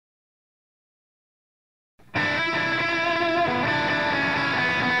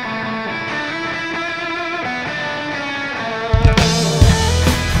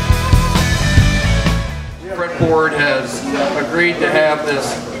Fretboard has agreed to have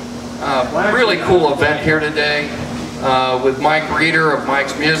this really cool event here today with Mike Reeder of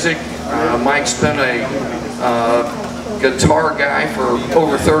Mike's Music. Mike's been a guitar guy for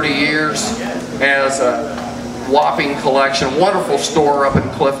over 30 years, has a whopping collection, wonderful store up in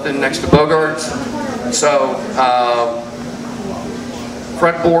Clifton next to Bogart's. So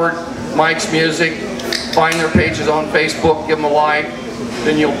Fretboard, Mike's Music, find their pages on Facebook, give them a like,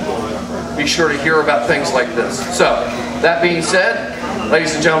 then you'll be sure to hear about things like this. So, that being said,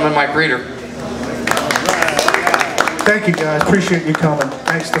 ladies and gentlemen, Mike Reeder. Thank you guys, appreciate you coming.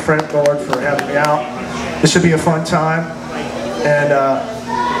 Thanks to Fretboard for having me out. This should be a fun time. And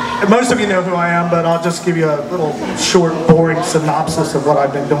most of you know who I am, but I'll just give you a little short, boring synopsis of what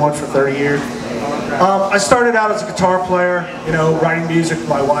I've been doing for 30 years. I started out as a guitar player, you know, writing music with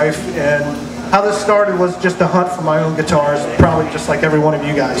my wife, and how this started was just a hunt for my own guitars, probably just like every one of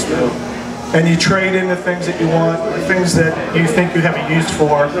you guys do. And you trade in the things that you want, the things that you think you have a use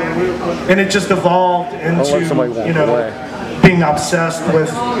for, and it just evolved into, you know, being obsessed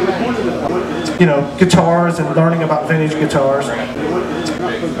with, you know, guitars and learning about vintage guitars.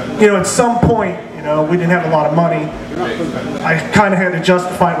 You know, at some point, you know, we didn't have a lot of money. I kind of had to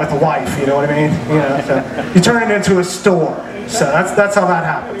justify it with a wife, you know what I mean? You know, so you turn it into a store. So that's how that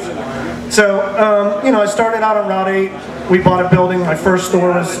happens. So, you know, I started out on Route 8. We bought a building. My first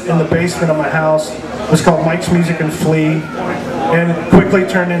store was in the basement of my house. It was called Mike's Music and Flea, and it quickly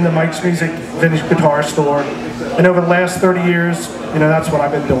turned into Mike's Music Vintage Guitar Store. And over the last 30 years, you know, that's what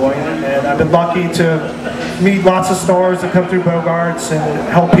I've been doing. And I've been lucky to meet lots of stars that come through Bogart's and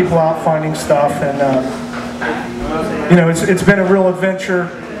help people out finding stuff. And, you know, it's been a real adventure,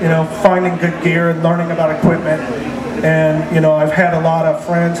 you know, finding good gear and learning about equipment. And, you know, I've had a lot of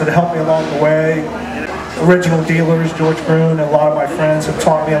friends that helped me along the way. Original dealers, George Broon, and a lot of my friends have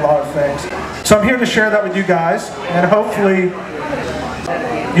taught me a lot of things. So I'm here to share that with you guys, and hopefully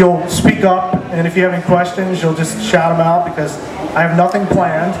you'll speak up, and if you have any questions, you'll just shout them out, because I have nothing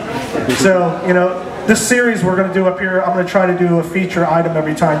planned. So, you know, this series we're going to do up here, I'm going to try to do a feature item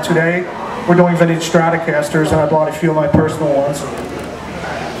every time. Today, we're doing vintage Stratocasters, and I bought a few of my personal ones.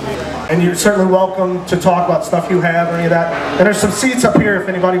 And you're certainly welcome to talk about stuff you have or any of that. And there's some seats up here if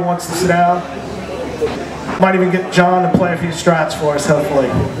anybody wants to sit down. Might even get John to play a few strats for us, hopefully.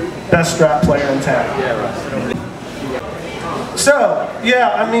 Best strat player in town. So,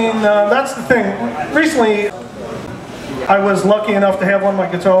 yeah, I mean, that's the thing. Recently, I was lucky enough to have one of my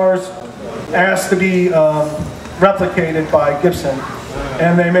guitars asked to be replicated by Gibson.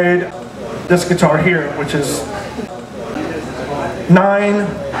 And they made this guitar here, which is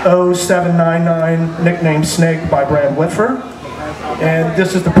 90799, nicknamed Snake by Brad Whitford. And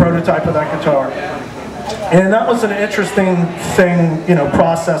this is the prototype of that guitar. And that was an interesting thing, you know,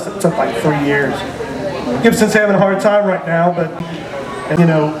 process. It took like 3 years. Gibson's having a hard time right now, but, you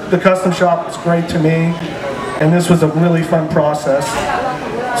know, the custom shop was great to me, and this was a really fun process.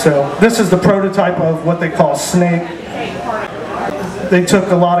 So this is the prototype of what they call Snake. They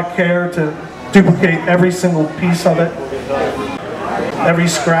took a lot of care to duplicate every single piece of it, every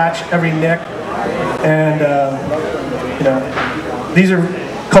scratch, every nick, and, you know, these are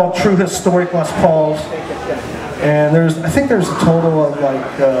called true historic Les Pauls. And I think there's a total of like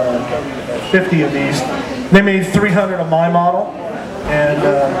 50 of these. They made 300 of my model, and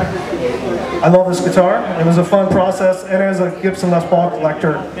I love this guitar. It was a fun process, and as a Gibson Les Paul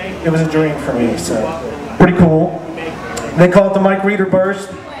collector, it was a dream for me, so pretty cool. They call it the Mike Reeder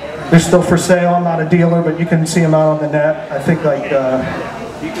Burst. They're still for sale. I'm not a dealer, but you can see them out on the net. I think like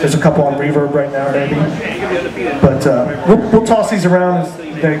there's a couple on Reverb right now, maybe. But we'll toss these around as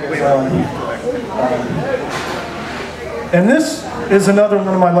they go on. And this is another one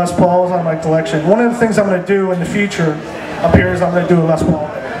of my Les Pauls on my collection. One of the things I'm going to do in the future up here is I'm going to do a Les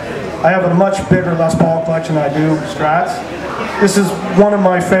Paul. I have a much bigger Les Paul collection than I do Strats. This is one of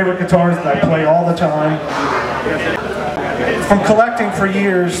my favorite guitars that I play all the time. From collecting for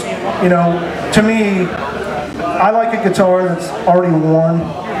years, you know, to me, I like a guitar that's already worn,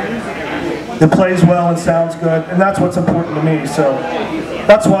 that plays well and sounds good, and that's what's important to me. So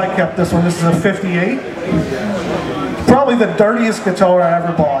that's why I kept this one. This is a 58. Probably the dirtiest guitar I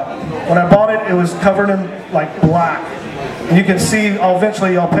ever bought. When I bought it, it was covered in like black. And you can see, I'll pass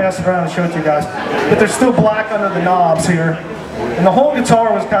it around and show it to you guys. But there's still black under the knobs here. And the whole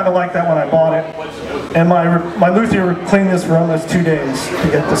guitar was kind of like that when I bought it. And my luthier cleaned this for almost 2 days to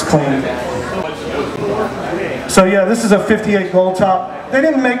get this clean. So yeah, this is a 58 gold top. They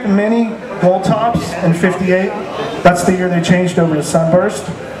didn't make many gold tops in 58. That's the year they changed over to Sunburst.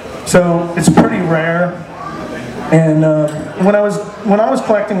 So it's pretty rare. And when I was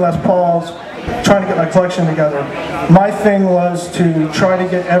collecting Les Pauls, trying to get my collection together, my thing was to try to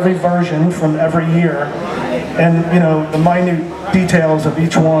get every version from every year and, you know, the minute details of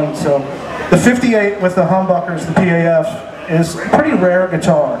each one. So the 58 with the humbuckers, the PAF, is a pretty rare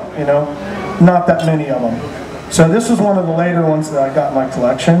guitar, you know, not that many of them. So this was one of the later ones that I got in my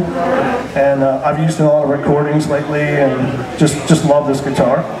collection, and I've used in a lot of recordings lately and just love this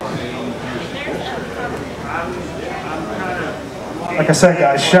guitar. Like I said,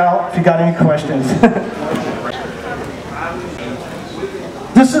 guys, shout if you got any questions.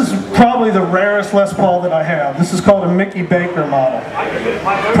 This is probably the rarest Les Paul that I have. This is called a Mickey Baker model.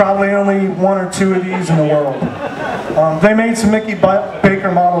 Probably only one or two of these in the world. They made some Mickey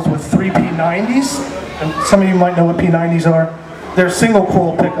Baker models with 3 P90s, and some of you might know what P90s are. They're single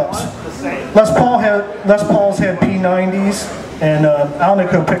coil pickups. Les Pauls had P90s and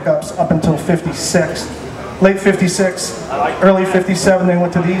Alnico pickups up until 56. Late 56, early 57, they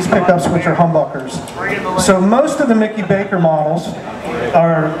went to these pickups, which are humbuckers. So most of the Mickey Baker models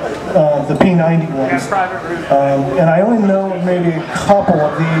are the P90 ones. And I only know maybe a couple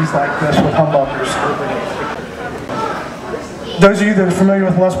of these like this with humbuckers. Those of you that are familiar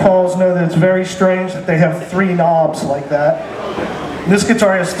with Les Pauls know that it's very strange that they have 3 knobs like that. This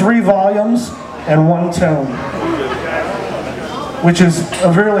guitar has 3 volumes and 1 tone, which is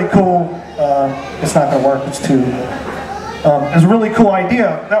a really cool, it's not going to work, it's too, it's a really cool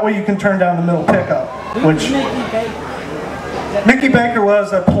idea. That way you can turn down the middle pickup, which Mickey Baker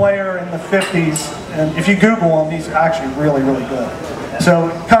was a player in the 50s, and if you Google him, he's actually really, really good.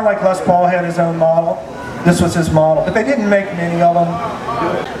 So kind of like Les Paul had his own model, this was his model, but they didn't make many of them.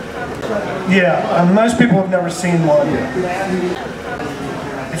 Yeah, and most people have never seen one.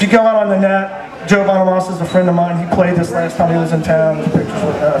 If you go out on the net, Joe Bonamassa is a friend of mine. He played this last time he was in town. There's pictures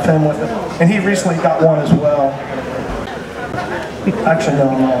of him with it. And he recently got one as well. Actually, no.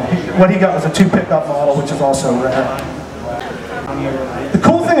 What he got was a 2 pickup model, which is also rare. The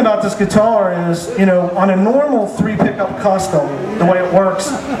cool thing about this guitar is, you know, on a normal 3 pickup custom, the way it works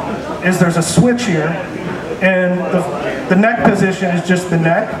is there's a switch here, and the neck position is just the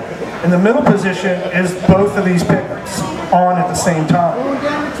neck, and the middle position is both of these pickups on at the same time.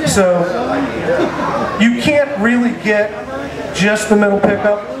 So you can't really get just the middle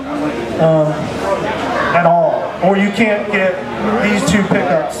pickup at all, or you can't get these 2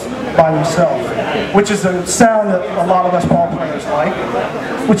 pickups by themselves, which is a sound that a lot of Les Paul players like,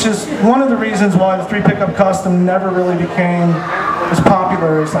 which is one of the reasons why the 3 pickup custom never really became as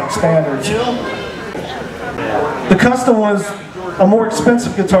popular as like standards. The custom was a more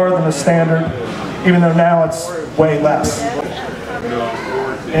expensive guitar than the standard, even though now it's way less.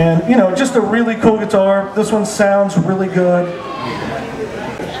 And, you know, just a really cool guitar. This one sounds really good.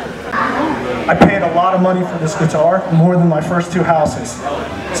 I paid a lot of money for this guitar, more than my first 2 houses.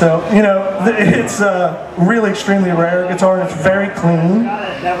 So, you know, it's a really extremely rare guitar, and it's very clean.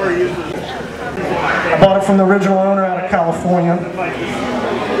 I bought it from the original owner out of California.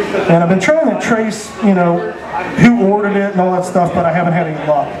 And I've been trying to trace, you know, who ordered it and all that stuff, but I haven't had any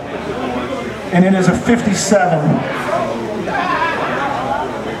luck. And it is a 57.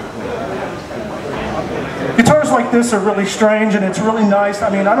 Guitars like this are really strange, and it's really nice. I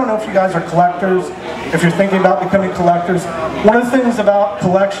mean, I don't know if you guys are collectors, if you're thinking about becoming collectors. One of the things about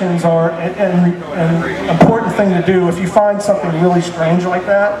collections are, and an important thing to do, if you find something really strange like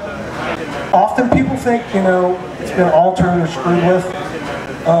that, often people think, you know, it's been altered or screwed with.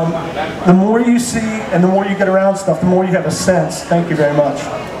 The more you see and the more you get around stuff, the more you have a sense. Thank you very much.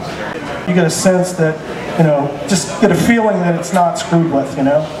 You get a sense that, you know, just get a feeling that it's not screwed with, you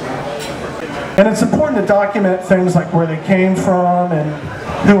know. And it's important to document things like where they came from and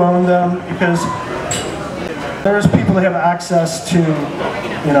who owned them, because there's people that have access to,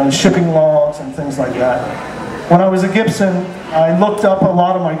 you know, shipping logs and things like that. When I was at Gibson, I looked up a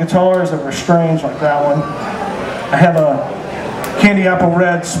lot of my guitars that were strange, like that one. I have a Candy Apple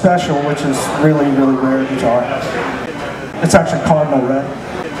Red Special, which is really, really rare guitar. It's actually Cardinal Red.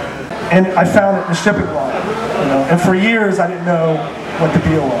 And I found it in the shipping log, you know, and for years I didn't know what the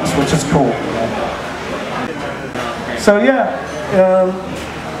deal was, which is cool. So yeah,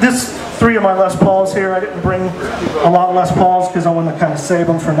 this 3 of my Les Pauls here. I didn't bring a lot of Les Pauls because I want to kind of save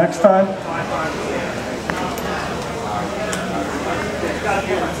them for next time.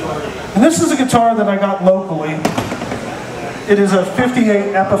 And this is a guitar that I got locally. It is a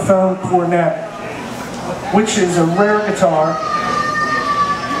 58 Epiphone cornet, which is a rare guitar.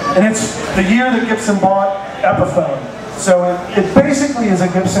 And it's the year that Gibson bought Epiphone. So it basically is a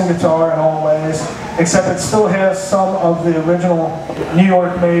Gibson guitar in all ways, except it still has some of the original New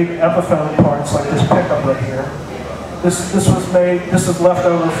York-made Epiphone parts, like this pickup right here. This is left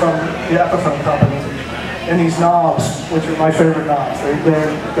over from the Epiphone company. And these knobs, which are my favorite knobs,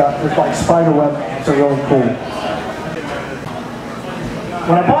 they're like spider web knobs, they're really cool.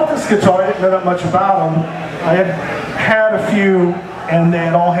 When I bought this guitar, I didn't know that much about them. I had a few, and they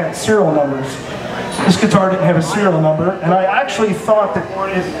had all had serial numbers. This guitar didn't have a serial number, and I actually thought that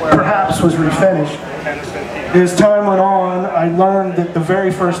it perhaps was refinished. As time went on, I learned that the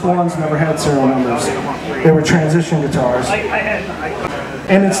very first ones never had serial numbers. They were transition guitars.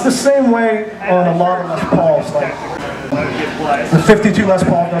 And it's the same way on a lot of Les Pauls. Like the 52 Les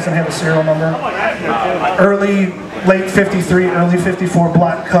Paul doesn't have a serial number. Late 53, early 54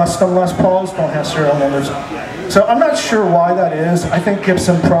 black custom Les Pauls don't have serial numbers. So I'm not sure why that is. I think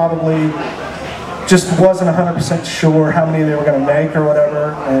Gibson probably just wasn't 100% sure how many they were going to make or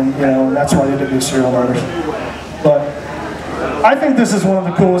whatever, and that's why they didn't do serial numbers. But I think this is one of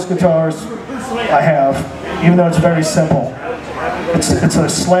the coolest guitars I have, even though it's very simple. It's a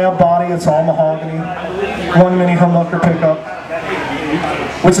slab body, it's all mahogany, one mini humbucker pickup,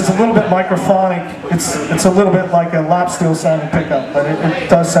 which is a little bit microphonic. It's a little bit like a lap steel sounding pickup, but it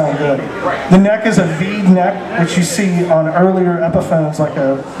does sound good. The neck is a V neck, which you see on earlier Epiphones, like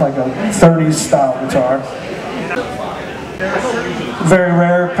a 30s style guitar. Very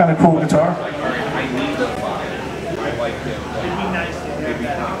rare, kind of cool guitar.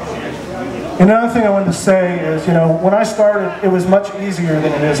 Another thing I wanted to say is, when I started, it was much easier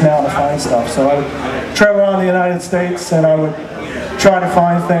than it is now to find stuff. So I would travel around the United States and I would try to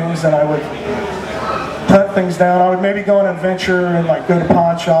find things, and I would hunt things down. I would maybe go on an adventure and go to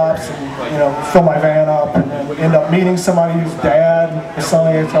pawn shops and fill my van up, and then end up meeting somebody whose dad is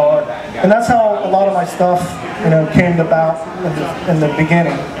selling a guitar. And that's how a lot of my stuff came about in the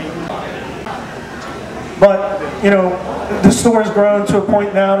beginning. But the store has grown to a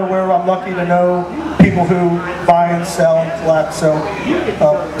point now to where I'm lucky to know people who buy and sell and collect. So,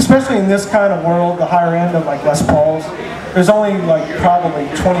 especially in this kind of world, the higher end of Les Pauls, there's only probably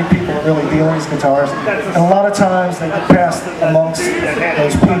 20 people that really deal in these guitars, and a lot of times they get passed amongst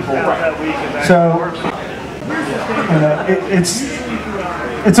those people. So,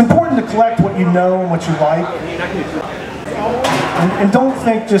 it's important to collect what you know and what you like. And don't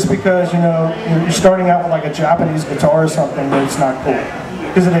think just because you're starting out with a Japanese guitar or something that it's not cool,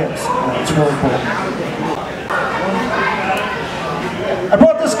 because it is. It's really cool. I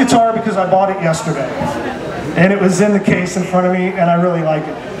bought this guitar because I bought it yesterday, and it was in the case in front of me, and I really like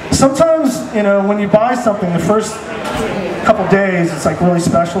it. Sometimes when you buy something, the first couple days it's really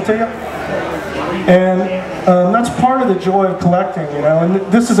special to you, and that's part of the joy of collecting. And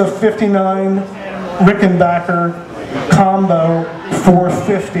this is a '59 Rickenbacker Combo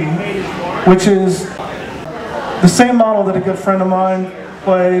 450, which is the same model that a good friend of mine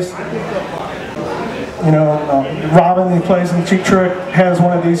plays. Robin, he plays in Cheap Trick, has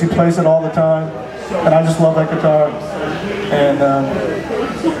one of these. He plays it all the time, and I just love that guitar. And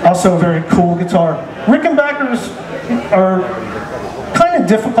also a very cool guitar. Rickenbackers are kind of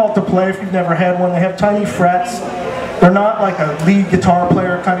difficult to play if you've never had one. They have tiny frets. They're not like a lead guitar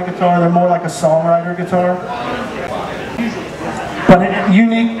player kind of guitar. They're more like a songwriter guitar. But a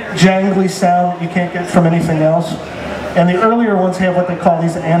unique, jangly sound that you can't get from anything else. And the earlier ones have what they call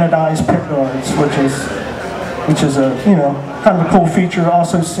these anodized pickguards, which is a kind of a cool feature,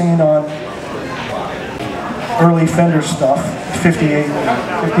 also seen on early Fender stuff, 58,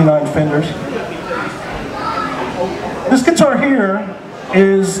 59 Fenders. This guitar here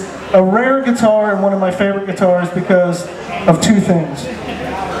is a rare guitar and one of my favorite guitars because of two things.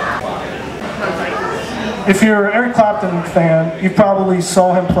 If you're an Eric Clapton fan, you probably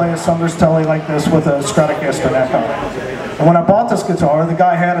saw him play a Sunburst Telly like this with a Stratocaster neck on it. And when I bought this guitar, the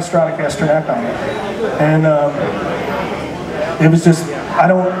guy had a Stratocaster neck on it. And it was just, I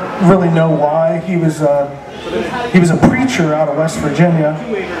don't really know why. He was a preacher out of West Virginia,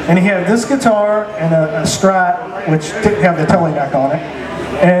 and he had this guitar and a Strat, which didn't have the Telly neck on it,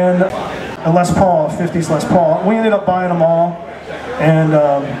 and a Les Paul, a 50s Les Paul. We ended up buying them all, and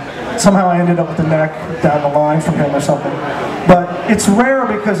somehow I ended up with the neck down the line from him or something. But it's rare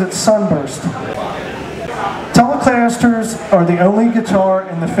because it's sunburst. Telecasters are the only guitar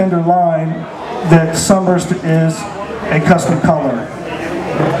in the Fender line that sunburst is a custom color.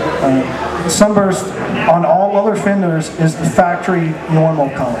 Sunburst on all other Fenders is the factory normal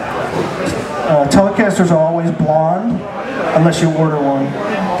color. Telecasters are always blonde unless you order one.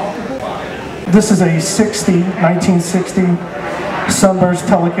 This is a 1960 Sunburst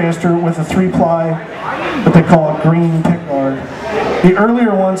Telecaster with a 3-ply, what they call a green pickguard. The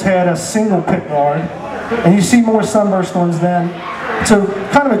earlier ones had a single pickguard, and you see more Sunburst ones then. It's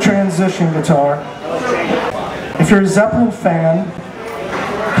kind of a transition guitar. if you're a Zeppelin fan,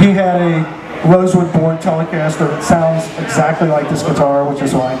 he had a rosewood board Telecaster that sounds exactly like this guitar, which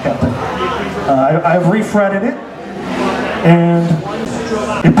is why I kept it. I've refretted it, and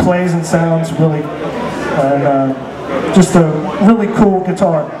it plays and sounds really, just a really cool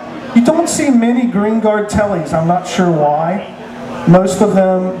guitar. You don't see many Green Guard Tellys. I'm not sure why. Most of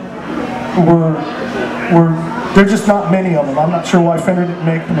them there are just not many of them. I'm not sure why Fender didn't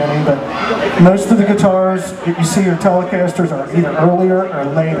make many, but most of the guitars that you see are Telecasters are either earlier or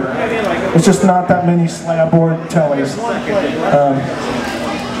later. It's just not that many slab board Tellys.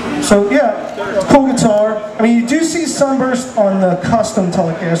 So yeah, cool guitar. I mean, you do see sunburst on the custom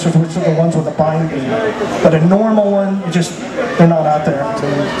Telecasters, which are the ones with the binding. But a normal one, they're not out there.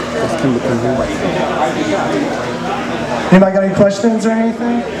 Anybody got any questions or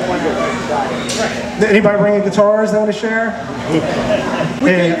anything? Anybody bringing guitars they want to share? We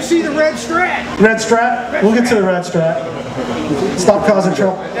came to see the Red Strat. Red Strat? We'll get to the Red Strat. Stop causing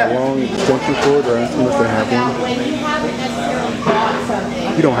trouble. Long extension cord, or ask them if they have one.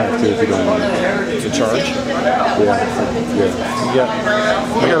 You don't have to if you don't want it. To charge? Yeah.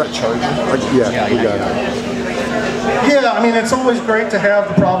 We got a charger. Yeah, we got it. Yeah, I mean, it's always great to have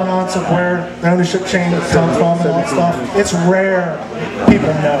the provenance of where the ownership chain comes from and all that stuff. It's rare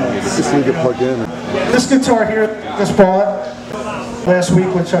people know. Just need to plug in. This guitar here, just bought last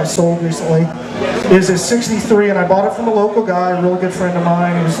week, which I sold recently, is a 63, and I bought it from a local guy, a real good friend of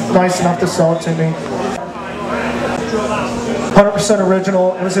mine. He was nice enough to sell it to me. 100%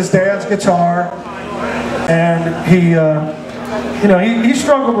 original. It was his dad's guitar, and he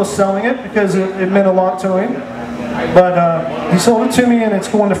struggled with selling it because it meant a lot to him. But he sold it to me, and it's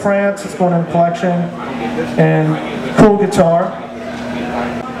going to France. It's going in a collection, and cool guitar.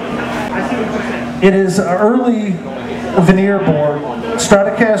 It is an early veneer board.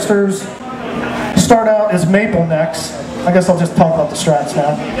 Stratocasters start out as maple necks. I guess I'll just talk about the Strats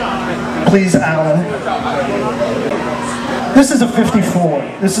now. Please, Alan. This is a 54.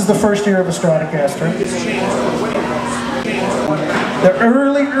 This is the first year of a Stratocaster. The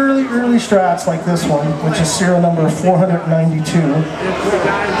early Strats like this one, which is serial number 492,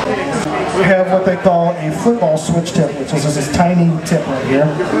 have what they call a football switch tip, which is this tiny tip right here,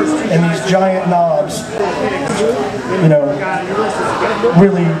 and these giant knobs. You know,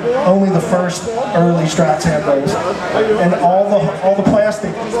 really only the first early Strats had those, and all the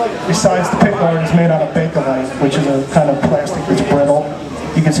plastic besides the pickguard is made out of Bakelite, which is a kind of plastic that's brittle.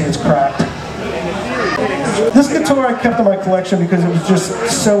 You can see it's cracked. This guitar I kept in my collection because it was just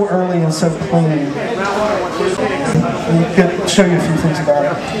so early and so clean. And I could show you a few things about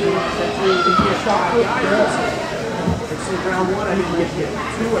it.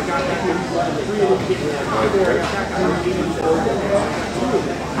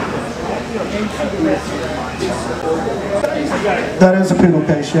 That is a poodle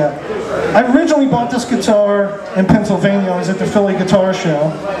case, yeah. I originally bought this guitar in Pennsylvania. I was at the Philly Guitar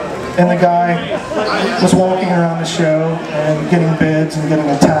Show, and the guy was walking around the show and getting bids and getting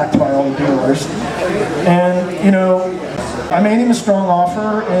attacked by all the dealers. And, you know, I made him a strong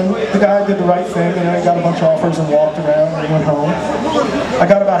offer, and the guy did the right thing. You know, he got a bunch of offers and walked around and went home. I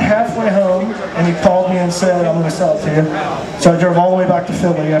got about halfway home, and he called me and said, "I'm going to sell it to you." So I drove all the way back to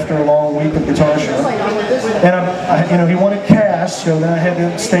Philly after a long week of guitar show. And you know, he wanted cash, so then I had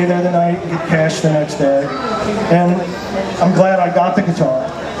to stay there the night and get cash the next day. And I'm glad I got the guitar.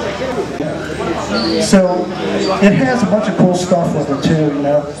 So it has a bunch of cool stuff with it too, you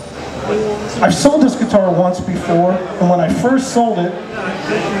know. I've sold this guitar once before, and when I first sold it,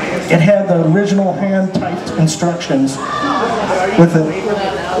 it had the original hand-typed instructions with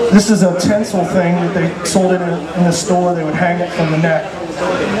it. This is a tinsel thing that they sold it in the store. They would hang it from the neck.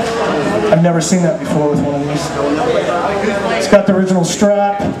 I've never seen that before with one of these. It's got the original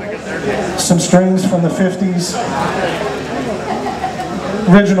strap, some strings from the 50s,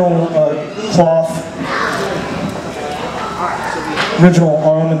 original cloth, original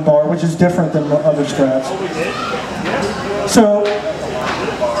arm and bar, which is different than the other Strats. So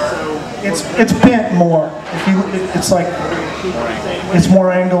it's bent more. It's like it's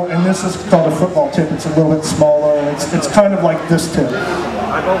more angled, and this is called a football tip. It's a little bit smaller, and it's kind of like this tip. So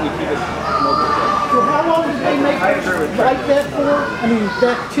how long did they make it like that for? I mean,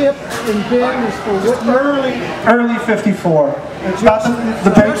 that tip and bend is for what? Early 54. It's got the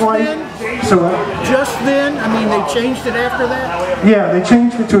bakelite. So just then? I mean, they changed it after that? Yeah, they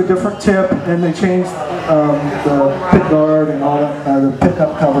changed it to a different tip, and they changed the pick guard and all that, the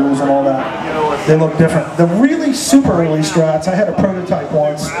pickup covers and all that. They look different. The really super early Strats, I had a prototype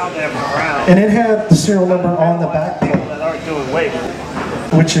once, and it had the serial number on the back plate,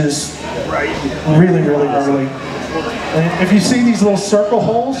 which is really, really early. And if you see these little circle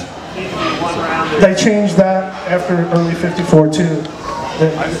holes, they changed that after early 54 too.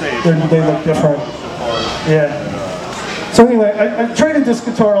 They look different. Yeah. So anyway, I traded this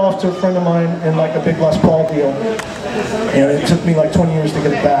guitar off to a friend of mine in like a big Les Paul deal. And it took me like 20 years to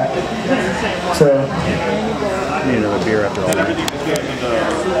get it back. So. Need another beer after all that.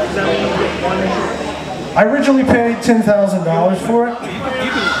 I originally paid $10,000 for it,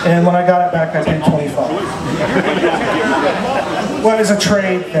 and when I got it back, I paid $25,000. Well, it was a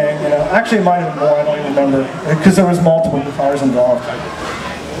trade thing, you know. Actually, it might have been more. I don't even remember because there was multiple guitars involved.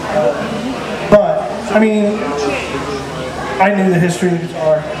 But I mean, I knew the history of the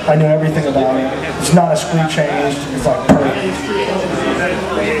guitar. I knew everything about it. It's not a screw changed. It's like perfect.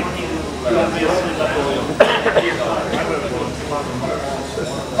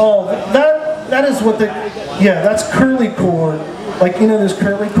 Oh, that is what that's curly cord. Like, you know those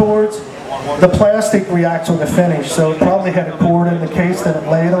curly cords? The plastic reacts with the finish, so it probably had a cord in the case that it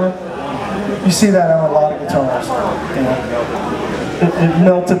laid on. You see that on a lot of guitars. You know? It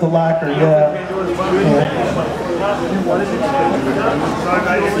melted the lacquer, yeah.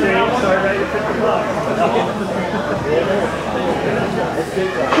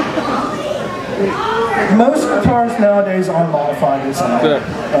 Most guitars nowadays are modified inside.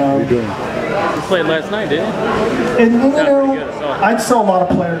 You played last night, didn't you? And you know, I'd sell a lot of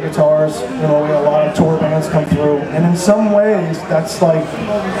player guitars. You know, we had a lot of tour bands come through, and in some ways, that's like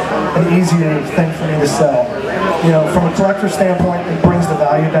an easier thing for me to sell. You know, from a collector standpoint, it brings the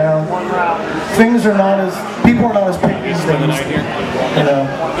value down. Things are not as, people are not as picky as they used to be. You know,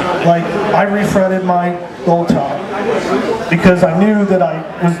 like I refretted my gold top because I knew that I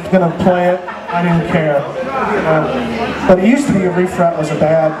was going to play it. I didn't care. But it used to be a refret was a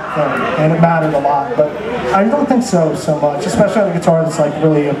bad thing, and it mattered a lot. But I don't think so much, especially on a guitar that's like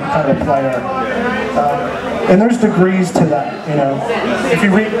really a kind of player. And there's degrees to that, you know. If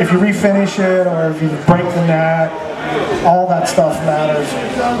you refinish it or if you break the neck, all that stuff matters.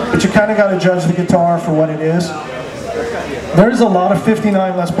 But you kind of got to judge the guitar for what it is. There's a lot of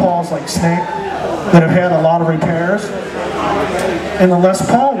 59 Les Pauls like Snake that have had a lot of repairs. In the Les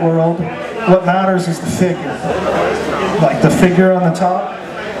Paul world, what matters is the figure. Like the figure on the top,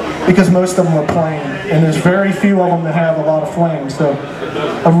 because most of them are plain, and there's very few of them that have a lot of flames. So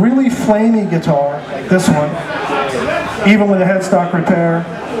a really flamey guitar, like this one, even with a headstock repair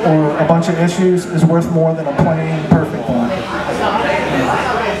or a bunch of issues, is worth more than a plain, perfect one.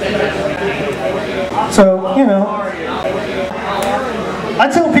 So, you know, I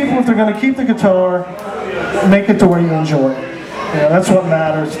tell people if they're going to keep the guitar, make it to where you enjoy it. You know, that's what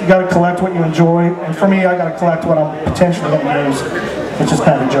matters. You got to collect what you enjoy, and for me, I got to collect what I'm potentially going to use, which is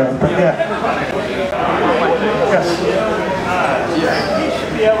kind of a joke. But yeah. Yes.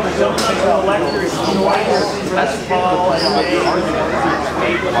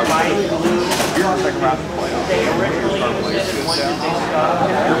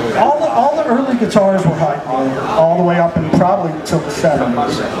 All the early guitars were high quality, all the way up and probably until the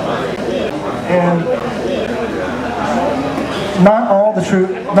 70s. And not all the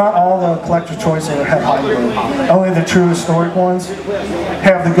collector's choice have high glue. Only the true historic ones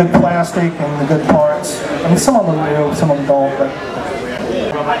have the good plastic and the good parts. I mean, some of them do, some of them don't. But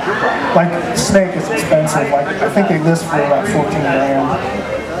like Snake is expensive. Like I think they list for about 14 grand.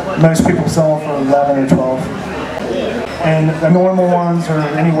 Most people sell them for 11 or 12. And the normal ones are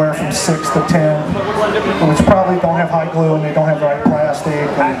anywhere from 6 to 10, which probably don't have high glue and they don't have the right plastic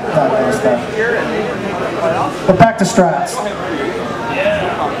and that kind of stuff. But back to Strats.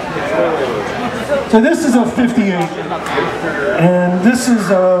 So this is a 58, and this is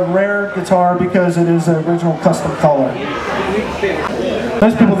a rare guitar because it is an original custom color.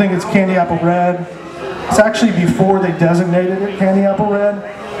 Most people think it's candy apple red. It's actually before they designated it candy apple red.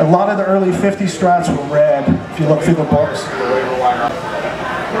 A lot of the early 50 Strats were red, if you look through the books.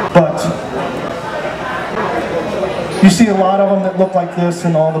 But you see a lot of them that look like this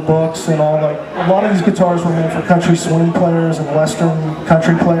in all the books, and a lot of these guitars were made for country swing players and western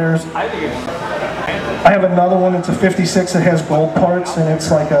country players. I have another one that's a 56 that has gold parts, and it's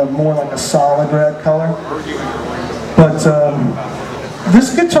like more like a solid red color. But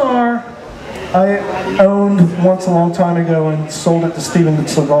this guitar I owned once a long time ago and sold it to Steven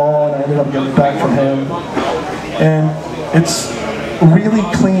Seagal, and I ended up getting it back from him. And it's really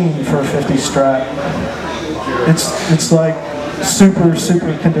clean for a 50 Strat. It's like super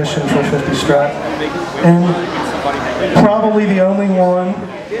conditioned for a 50 Strat. And probably the only one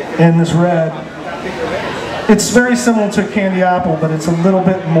in this red. It's very similar to Candy Apple, but it's a little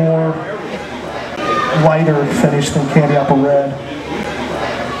bit more lighter finish than Candy Apple Red.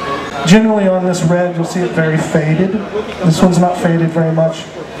 Generally on this red, you'll see it very faded. This one's not faded very much.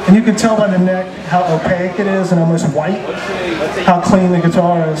 And you can tell by the neck how opaque it is and almost white, how clean the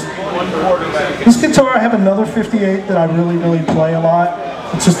guitar is. This guitar, I have another 58 that I really play a lot.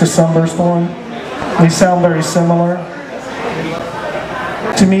 It's just a sunburst one. They sound very similar.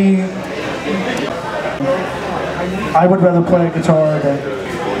 To me, I would rather play a guitar that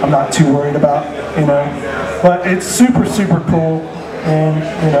I'm not too worried about, you know. But it's super cool, and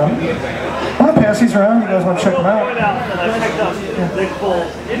you know, I'm gonna pass these around. You guys want to check them out?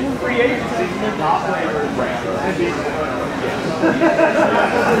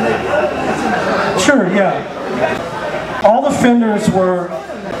 Sure, yeah. All the fenders were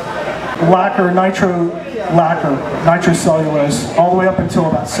lacquer, nitrocellulose, all the way up until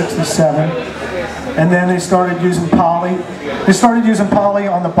about 67. And then they started using poly. They started using poly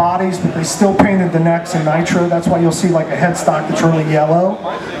on the bodies, but they still painted the necks in nitro. That's why you'll see like a headstock that's really yellow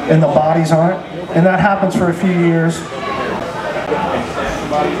and the bodies aren't. And that happens for a few years.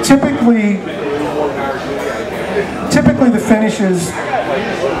 Typically the finishes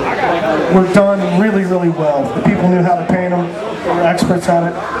were done really well. The people knew how to paint them. They were experts at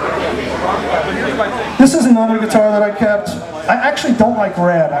it. This is another guitar that I kept. I actually don't like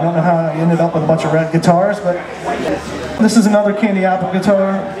red. I don't know how I ended up with a bunch of red guitars, but this is another Candy Apple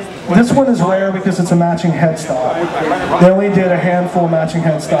guitar. This one is rare because it's a matching headstock. They only did a handful of matching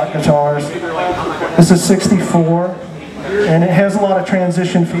headstock guitars. This is 64, and it has a lot of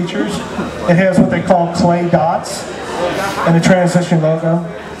transition features. It has what they call clay dots and a transition logo.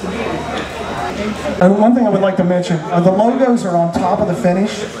 And one thing I would like to mention, the logos are on top of the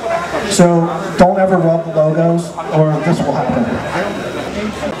finish, so don't ever rub the logos or this will happen.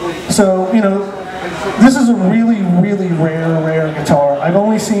 So, you know, this is a really rare guitar. I've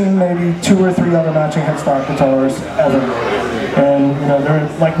only seen maybe 2 or 3 other matching headstock guitars ever. And, you know, they're,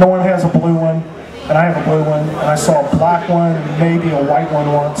 like, no one has a blue one, and I have a blue one, and I saw a black one, and maybe a white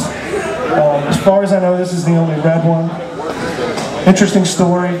one once. As far as I know, this is the only red one. Interesting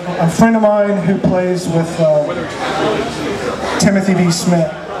story. A friend of mine who plays with Timothy B.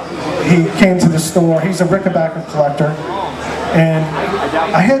 Smith, he came to the store. He's a Rickenbacker collector. And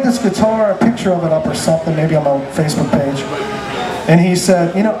I had this guitar, a picture of it up or something, maybe on my Facebook page. And he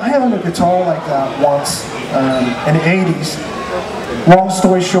said, you know, I owned a guitar like that once in the 80s. Long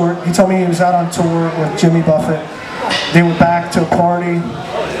story short, he told me he was out on tour with Jimmy Buffett. They went back to a party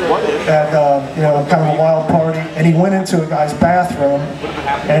at you know, kind of a wild party, and he went into a guy's bathroom,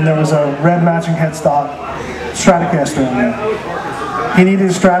 and there was a red matching headstock Stratocaster in there. He needed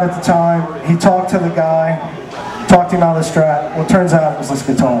a Strat at the time. He talked to the guy, talked him out of the Strat. Well, it turns out it was this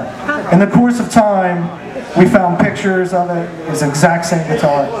guitar. In the course of time, we found pictures of it. It was the exact same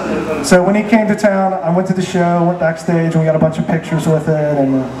guitar. So when he came to town, I went to the show, went backstage, and we got a bunch of pictures with it,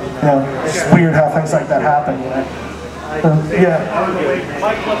 and you know, it's weird how things like that happen, you know. Yeah.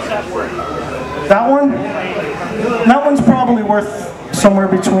 That one's probably worth somewhere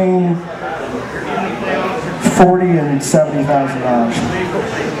between $40,000 and $70,000.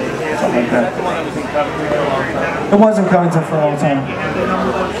 Something like that. It wasn't Covington for a long time.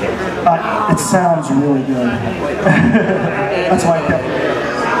 It sounds really good. That's why I kept it.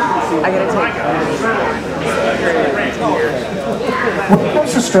 When it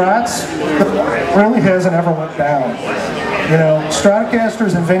comes to Strats, it really hasn't ever went down. You know,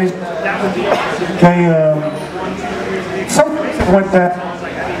 Stratocasters and vintage, some went down.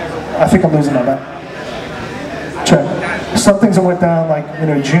 I think I'm losing my bet. Check. Some things that went down, like, you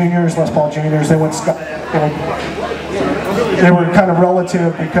know, juniors, Les Paul juniors, they went, they were kind of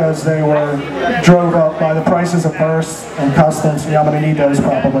relative because they were drove up by the prices of bursts and customs. Yeah, I'm going to need those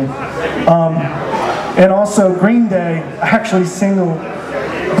probably. And also Green Day actually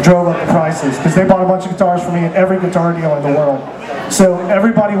drove up the prices because they bought a bunch of guitars for me at every guitar dealer in the world. So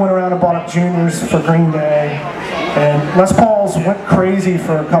everybody went around and bought up juniors for Green Day, and Les Pauls went crazy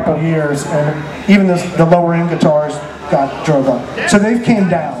for a couple years, and even the lower end guitars got drove up. So they've came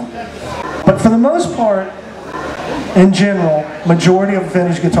down. But for the most part, in general, majority of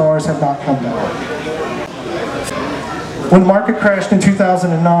vintage guitars have not come down. When the market crashed in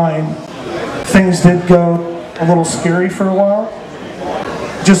 2009, things did go a little scary for a while.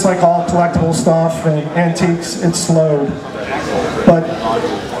 Just like all collectible stuff and antiques, it slowed. But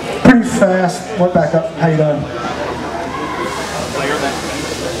pretty fast, went back up. How you doing?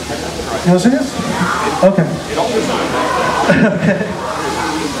 You know what it is? Okay. Okay.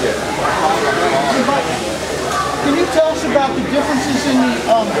 Can you tell us about the differences in the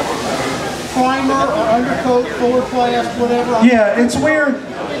primer or undercoat, fuller plast, whatever? Yeah, it's weird.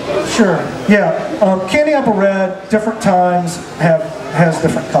 Sure. Yeah. Candy Apple Red, different times have has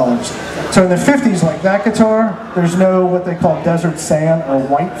different colors. So in the 50s, like that guitar, there's no what they call desert sand or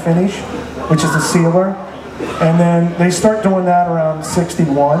white finish, which is a sealer. And then they start doing that around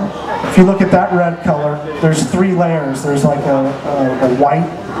 61. If you look at that red color, there's 3 layers. There's like a white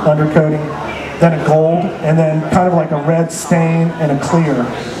undercoating, then a gold, and then kind of like a red stain and a clear.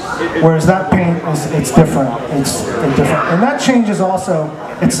 Whereas that paint it's different. It's different. And that changes also.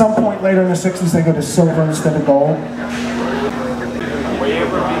 At some point later in the 60s, they go to silver instead of gold.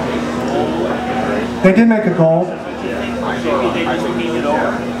 They did make a gold.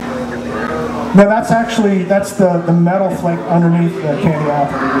 No, that's the metal flake underneath the candy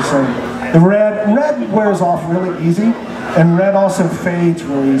apple that you're saying. The red wears off really easy, and red also fades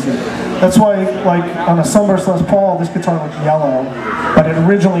really easy. That's why, like on a Sunburst Les Paul, this guitar looks yellow, but it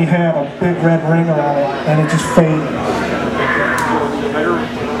originally had a big red ring around it, and it just faded.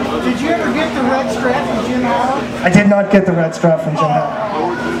 Did you ever get the red strap from Jim Howard? I did not get the red strap from Jim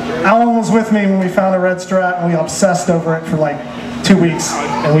Howard. Alan was with me when we found a red strap, and we obsessed over it for like 2 weeks,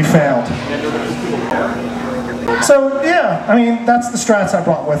 and we failed. So yeah, I mean, that's the Strats I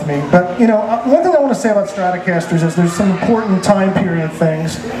brought with me. But you know, one thing I want to say about Stratocasters is there's some important time period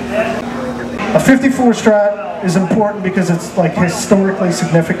things. A 54 Strat is important because it's like historically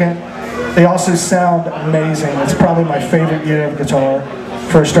significant. They also sound amazing. It's probably my favorite year of guitar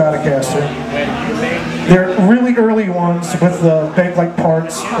for a Stratocaster. They're really early ones with the Bakelite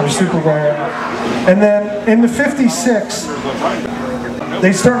parts. They're super rare. And then in the 56,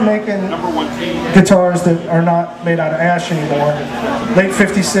 they start making guitars that are not made out of ash anymore. Late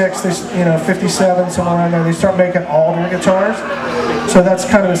 56, 57, somewhere around there, they start making alder guitars. So that's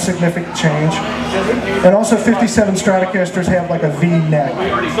kind of a significant change. And also 57 Stratocasters have like a V neck.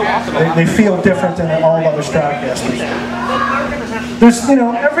 They feel different than all other Stratocasters. There's,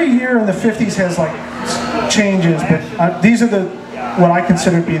 every year in the 50s has like changes, but these are what I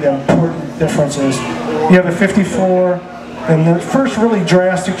consider to be the important differences. You have a 54, and the first really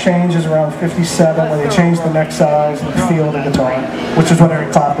drastic change is around 57, when they changed the neck size and the feel of the guitar, which is what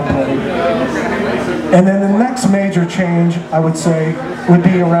Eric Clapton played. And then the next major change, I would say, would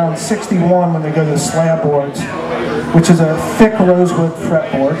be around 61 when they go to the slab boards, which is a thick rosewood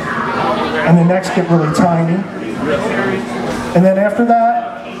fretboard, and the necks get really tiny. And then after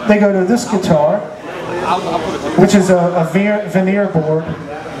that, they go to this guitar, which is a veneer board.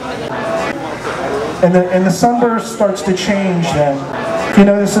 And the Sunburst starts to change then. If you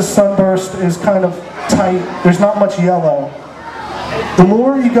notice, this Sunburst is kind of tight. There's not much yellow. The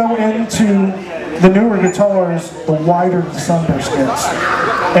more you go into the newer guitars, the wider the Sunburst gets.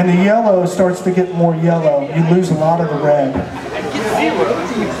 And the yellow starts to get more yellow. You lose a lot of the red.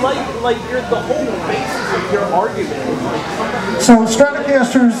 Like you're the whole basis of your argument. So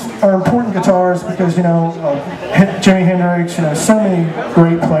Stratocasters are important guitars because, Jimi Hendrix, so many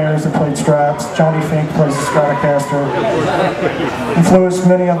great players that played Strats. Johnny Fink plays the Stratocaster. Influenced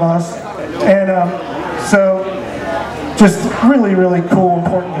many of us. And so just really, really cool,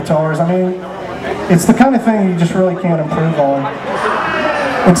 important guitars. I mean, it's the kind of thing you just really can't improve on.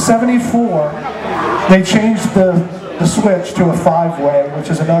 In 74, they changed the switch to a 5-way, which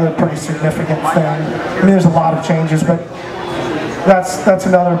is another pretty significant thing. I mean, there's a lot of changes, but that's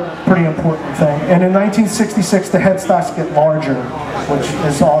another pretty important thing. And in 1966, the headstocks get larger, which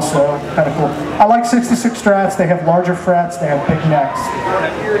is also kind of cool. I like 66 Strats. They have larger frets. They have big necks.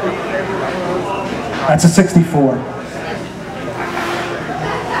 That's a 64.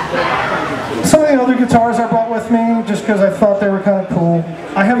 Some of the other guitars I brought with me, just because I thought they were kind of cool.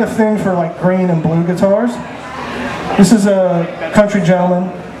 I have a thing for like green and blue guitars. This is a country gentleman.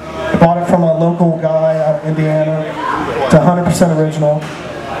 I bought it from a local guy out of Indiana. It's 100% original.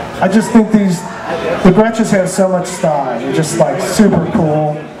 I just think the Gretches have so much style. They're just like super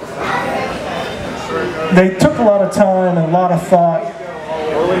cool. They took a lot of time and a lot of thought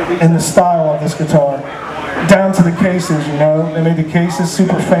in the style of this guitar. Down to the cases, They made the cases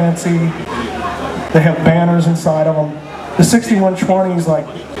super fancy. They have banners inside of them. The 6120s, like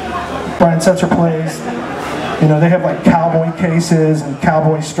Brian Setzer plays, they have like cowboy cases and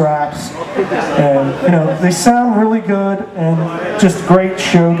cowboy straps, and they sound really good and just great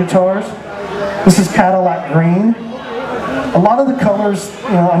show guitars. This is Cadillac green. A lot of the colors,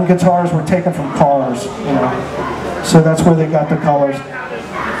 on guitars were taken from cars, so that's where they got the colors.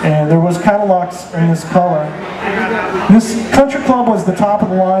 And there was Cadillacs in this color. This Country Club was the top of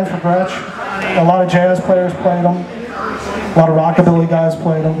the line for Gretsch. A lot of jazz players played them. A lot of rockabilly guys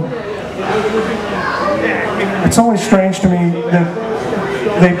played them. It's always strange to me that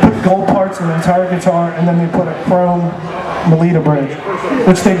they put gold parts in the entire guitar and then they put a chrome Melita bridge,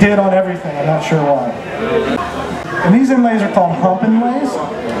 which they did on everything. I'm not sure why. And these inlays are called hump inlays.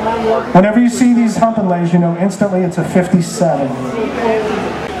 Whenever you see these hump inlays, you know instantly it's a 57.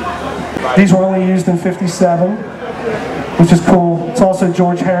 These were only used in 57, which is cool. It's also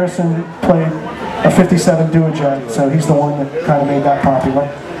George Harrison played a 57 Duojet, so he's the one that kind of made that popular.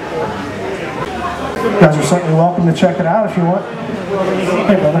 You guys are certainly welcome to check it out if you want.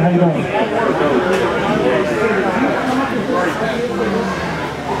 Hey brother, how you doing?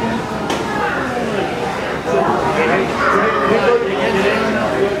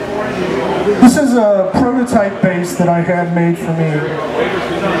 This is a prototype bass that I had made for me.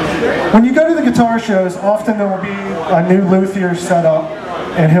 When you go to the guitar shows, often there will be a new luthier set up,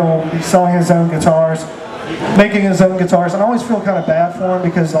 and he'll be selling his own guitars, making his own guitars, and I always feel kind of bad for him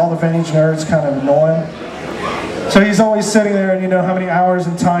because all the vintage nerds kind of annoy him. So he's always sitting there, and you know how many hours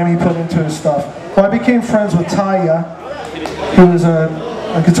and time he put into his stuff. Well, I became friends with Taya, who is a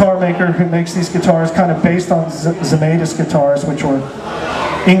guitar maker who makes these guitars kind of based on Zemaitis guitars, which were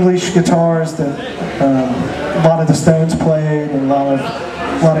English guitars that a lot of the Stones played, and a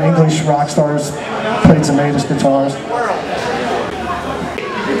lot of English rock stars played Zemaitis guitars.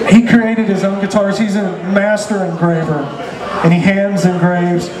 He created his own guitars. He's a master engraver, and he hands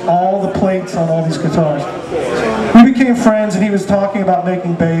engraves all the plates on all these guitars. We became friends, and he was talking about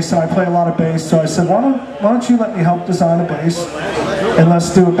making bass, and I play a lot of bass, so I said, why don't you let me help design a bass, and let's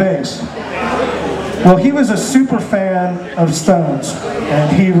do a bass. Well, he was a super fan of Stones,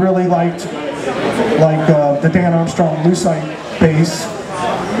 and he really liked the Dan Armstrong Lucite bass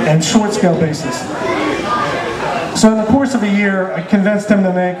and short scale basses. So in the course of a year, I convinced him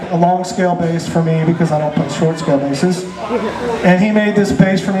to make a long scale bass for me because I don't play short scale basses. And he made this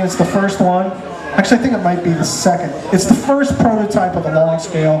bass for me. It's the first one. Actually, I think it might be the second. It's the first prototype of a long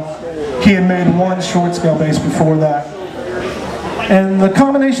scale. He had made one short scale bass before that. And the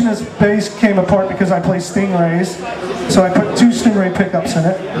combination of this bass came apart because I play Stingrays, so I put 2 Stingray pickups in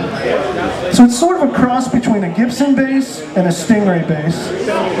it. So it's sort of a cross between a Gibson bass and a Stingray bass.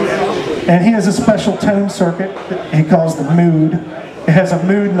 And he has a special tone circuit that he calls the Mood. It has a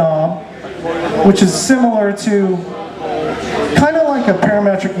Mood knob, which is similar to kind of like a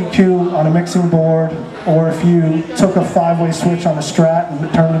parametric EQ on a mixing board, or if you took a 5-way switch on a Strat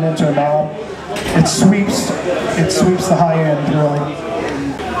and turned it into a knob. It sweeps the high end, really.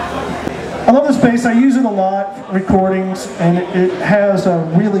 I love this bass. I use it a lot for recordings, and it has a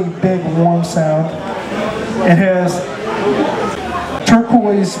really big, warm sound. It has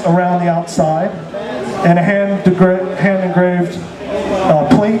turquoise around the outside and a hand-engraved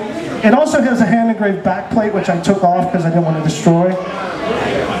plate. It also has a hand-engraved back plate, which I took off because I didn't want to destroy.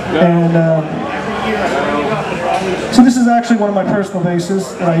 And so this is actually one of my personal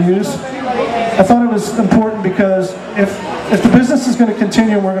basses that I use. I thought it was important because if the business is going to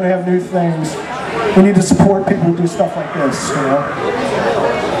continue and we're going to have new things, we need to support people who do stuff like this, you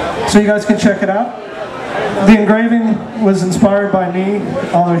know. So you guys can check it out. The engraving was inspired by me,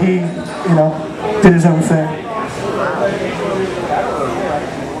 although he, you know, did his own thing.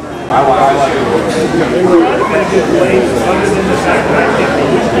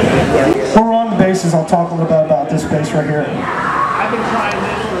 While we're on the basses, I'll talk a little bit about this bass right here.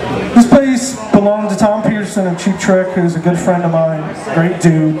 This bass belonged to Tom Peterson of Cheap Trick, who's a good friend of mine, great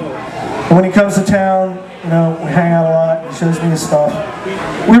dude. And when he comes to town, you know, we hang out a lot, he shows me his stuff.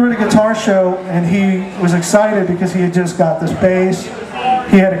 We were at a guitar show, and he was excited because he had just got this bass.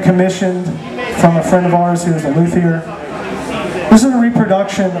 He had it commissioned from a friend of ours who was a luthier. This is a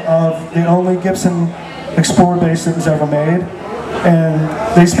reproduction of the only Gibson Explorer bass that was ever made, and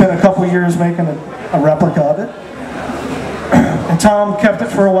they spent a couple years making a replica of it. And Tom kept it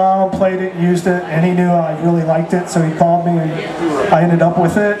for a while and played it and used it, and he knew I really liked it, so he called me, and I ended up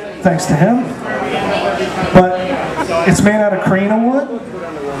with it, thanks to him. But it's made out of Carina wood,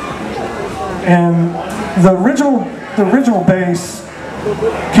 and the original bass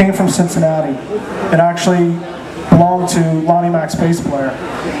came from Cincinnati. It actually belonged to Lonnie Mac's bass player.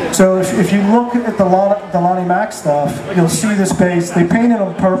 So if you look at the Lonnie Mac stuff, you'll see this bass. They painted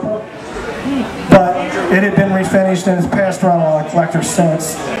them purple, but it had been refinished and has passed around a lot of collectors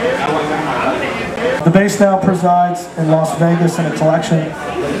since. The bass now presides in Las Vegas in a collection,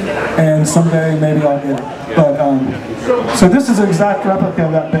 and someday maybe I'll get it. But so this is an exact replica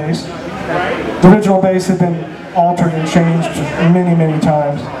of that bass. The original bass had been altered and changed many, many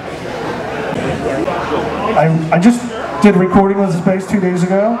times. I just did a recording with this bass 2 days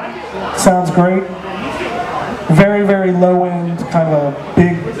ago. Sounds great. Very, very low end, kind of a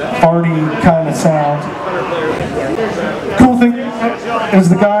big, hearty kind of sound. Cool thing is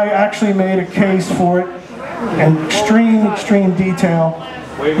the guy actually made a case for it in extreme detail.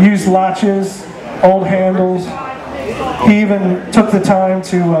 Used latches, old handles, he even took the time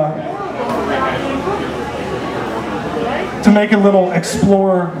to make a little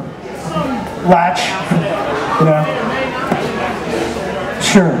Explorer latch, you know.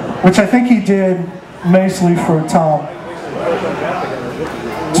 Sure, which I think he did mostly for Tom.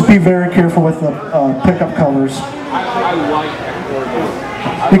 Just be very careful with the pickup covers.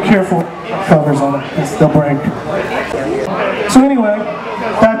 Be careful with covers on it, because they'll break. So anyway,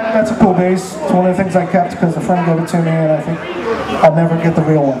 that's a cool bass. It's one of the things I kept because a friend gave it to me, and I think I'll never get the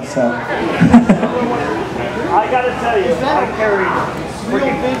real one. So. I gotta tell you, I carried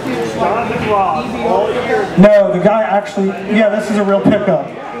freaking Jonathan Ross all year. No, the guy actually, yeah, this is a real pickup.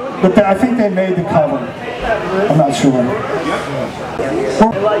 But I think they made the cover. I'm not sure.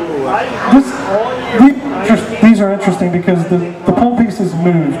 These are interesting because the pull pieces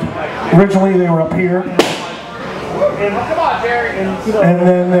moved. Originally they were up here. And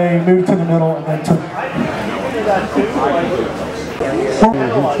then they moved to the middle and then to...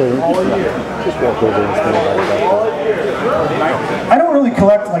 I don't really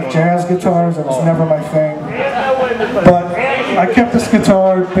collect like jazz guitars, it was never my thing. But I kept this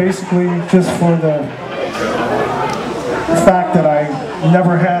guitar basically just for the fact that I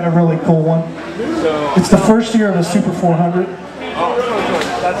never had a really cool one. It's the first year of the Super 400.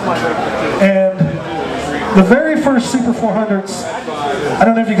 And the very first Super 400s, I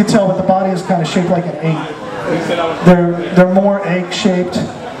don't know if you can tell, but the body is kind of shaped like an 8. They're more egg-shaped.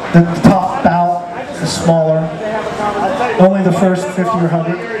 The top bout is smaller. Only the first 50 or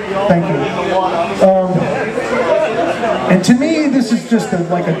 100. Thank you. And to me, this is just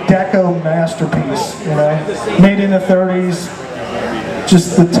like a deco masterpiece, you know, made in the 30s.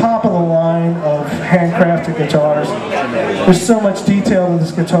 Just the top of the line of handcrafted guitars. There's so much detail in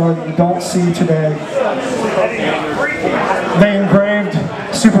this guitar that you don't see today. They engraved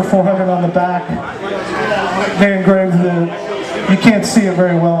Super 400 on the back. They engraved you can't see it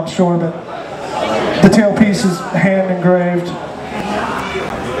very well, I'm sure, but the tailpiece is hand engraved.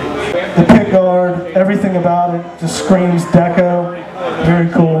 The pickguard, everything about it just screams deco. Very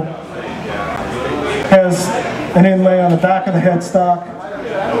cool. Has an inlay on the back of the headstock.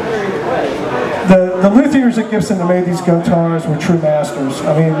 The luthiers at Gibson that made these guitars were true masters.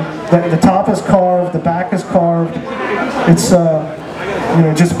 I mean, the top is carved, the back is carved. It's you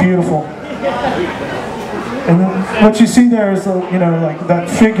know, just beautiful. And what you see there is, you know, like that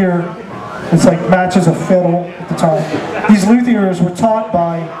figure. It's like matches a fiddle at the time. These luthiers were taught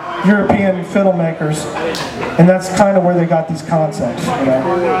by European fiddle makers, and that's kind of where they got these concepts. You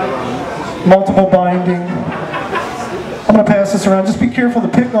know, multiple binding. I'm going to pass this around. Just be careful, the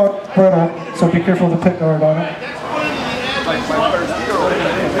pickguard brittle, so be careful of the pickguard on it.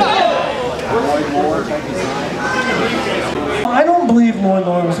 I don't believe Lloyd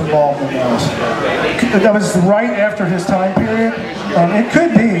was involved in those. That was right after his time period. It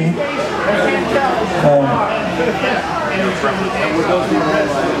could be.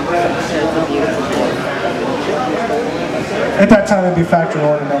 At that time, it'd be factory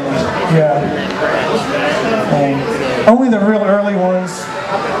order numbers. Yeah. Only the real early ones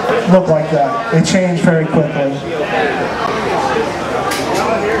look like that. They change very quickly.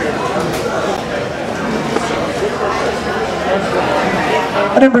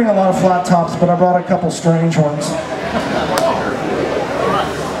 I didn't bring a lot of flat tops, but I brought a couple strange ones.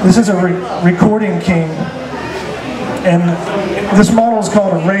 This is a Recording King, and this model is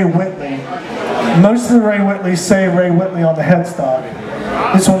called a Ray Whitley. Most of the Ray Whitleys say Ray Whitley on the headstock.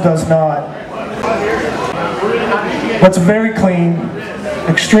 This one does not. But it's very clean,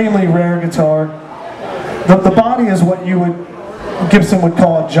 extremely rare guitar. The body is what Gibson would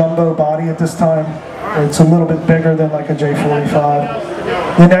call a jumbo body at this time. It's a little bit bigger than like a J45.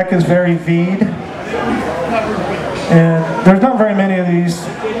 The neck is very V'd. And there's not very many of these.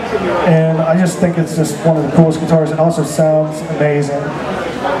 And I just think it's just one of the coolest guitars. It also sounds amazing.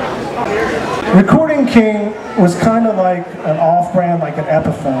 Recording King was kind of like an off-brand, like an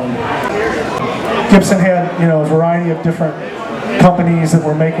Epiphone. Gibson had, you know, a variety of different companies that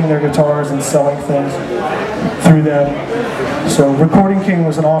were making their guitars and selling things through them. So Recording King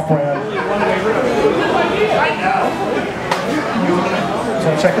was an off-brand.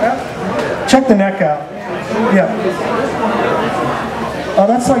 So check it out. Check the neck out. Yeah. Oh,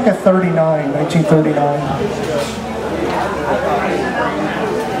 that's like a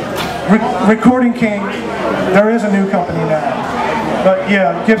 1939. Recording King, there is a new company now. But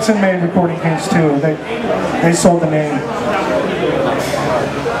yeah, Gibson made Recording Kings too. They sold the name.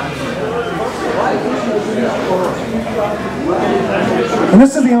 And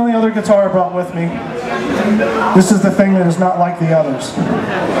this is the only other guitar I brought with me. This is the thing that is not like the others.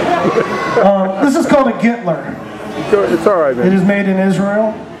 This is called a Gittler. It's all right, It man. is made in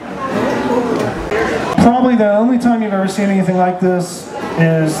Israel. Probably the only time you've ever seen anything like this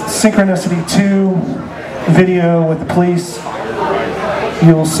is Synchronicity 2 video with the police.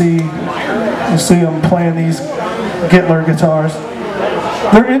 You'll see them playing these Gittler guitars.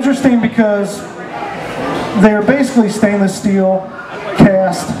 They're interesting because they're basically stainless steel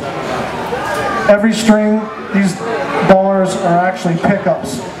cast. Every string, these bars are actually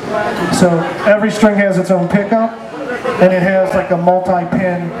pickups. So every string has its own pickup, and it has like a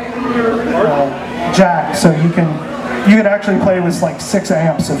multi-pin jack. So you could actually play with like 6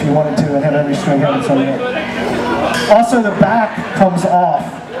 amps if you wanted to, and have every string have its own amp. Also, the back comes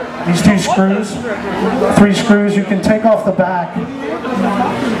off. These 2 screws, 3 screws, you can take off the back.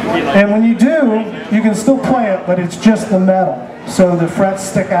 And when you do, you can still play it, but it's just the metal. So the frets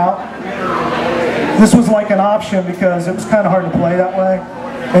stick out. This was like an option because it was kind of hard to play that way.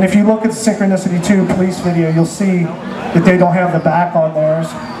 And if you look at the Synchronicity 2 police video, you'll see that they don't have the back on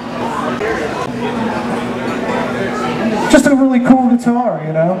theirs. Just a really cool guitar,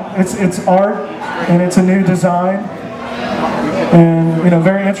 you know. It's art, and it's a new design. And, you know,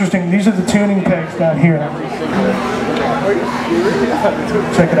 very interesting. These are the tuning pegs down here.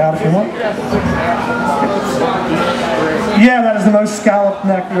 Check it out if you want. Yeah, that is the most scalloped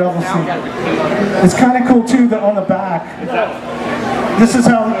neck you'll ever see. It's kind of cool too that on the back, this is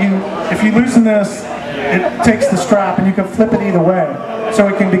how if you loosen this, it takes the strap and you can flip it either way. So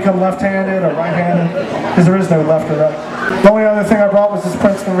it can become left-handed or right-handed, because there is no left or right. The only other thing I brought was this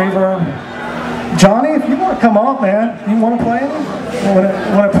Princeton reverb. Johnny, if you want to come up, man, you want to play it? You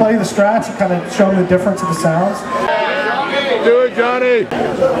want to play the Strats and kind of show them the difference of the sounds? Do it, Johnny!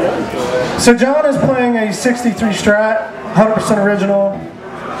 So John is playing a 63 Strat, 100% original,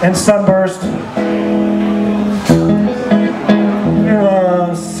 and Sunburst.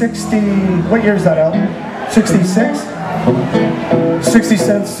 60, what year is that out? 66?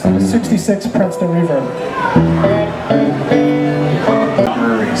 66 Princeton reverb.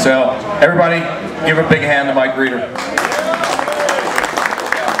 So, everybody, give a big hand to Mike Reeder.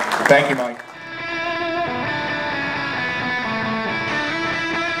 Thank you, Mike.